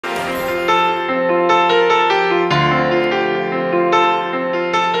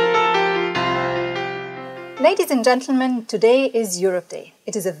Ladies and gentlemen, today is Europe Day.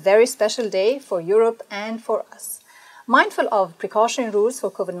 It is a very special day for Europe and for us. Mindful of precautionary rules for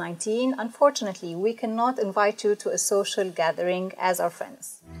COVID-19, unfortunately, we cannot invite you to a social gathering as our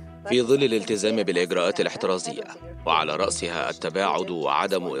friends. في ظل الالتزام بالإجراءات الاحترازية وعلى رأسها التباعد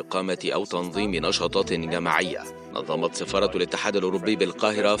وعدم إقامة أو تنظيم نشاطات جماعية، نظمت سفارة الاتحاد الأوروبي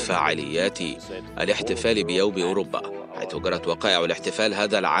بالقاهرة فعاليات الاحتفال بيوم أوروبا، حيث جرت وقائع الاحتفال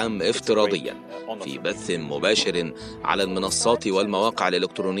هذا العام افتراضيا في بث مباشر على المنصات والمواقع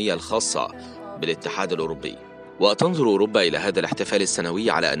الإلكترونية الخاصة بالاتحاد الأوروبي. وتنظر أوروبا إلى هذا الاحتفال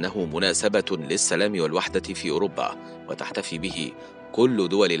السنوي على أنه مناسبة للسلام والوحدة في أوروبا، وتحتفي به كل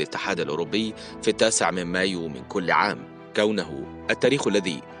دول الاتحاد الأوروبي في 9 مايو من كل عام، كونه التاريخ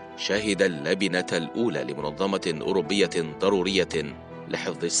الذي شهد اللبنة الأولى لمنظمة أوروبية ضرورية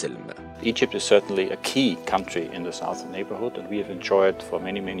لحفظ السلم. Egypt is certainly a key country in the southern neighborhood, and we have enjoyed for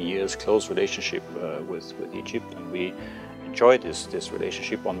many years close relationship with Egypt, and we enjoy this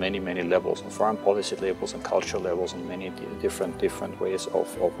relationship on many levels, on foreign policy levels and cultural levels, and many different ways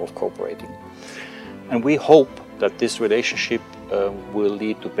of cooperating. And we hope that this relationship will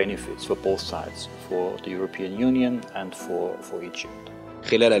lead to benefits for both sides, for the European Union and for Egypt.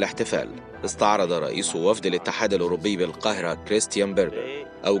 خلال الاحتفال استعرض رئيس وفد الاتحاد الأوروبي بالقاهرة كريستيان بيرغر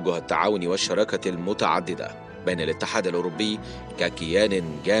أوجه التعاون والشراكة المتعددة بين الاتحاد الأوروبي ككيان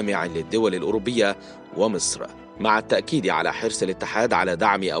جامع للدول الأوروبية ومصر، مع التأكيد على حرص الاتحاد على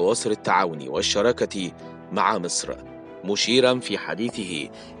دعم أواصر التعاون والشراكة مع مصر، مشيرا في حديثه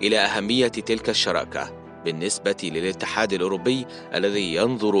إلى أهمية تلك الشراكة بالنسبة للاتحاد الأوروبي الذي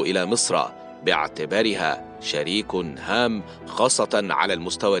ينظر إلى مصر باعتبارها شريك هام خاصة على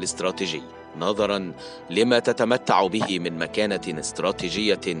المستوى الاستراتيجي، نظرا لما تتمتع به من مكانة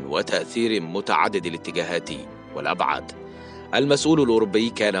استراتيجية وتأثير متعدد الاتجاهات والأبعاد. المسؤول الأوروبي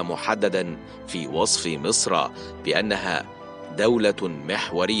كان محددا في وصف مصر بأنها دولة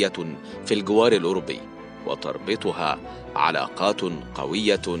محورية في الجوار الأوروبي، وتربطها علاقات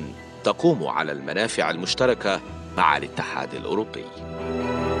قوية تقوم على المنافع المشتركة مع الاتحاد الأوروبي.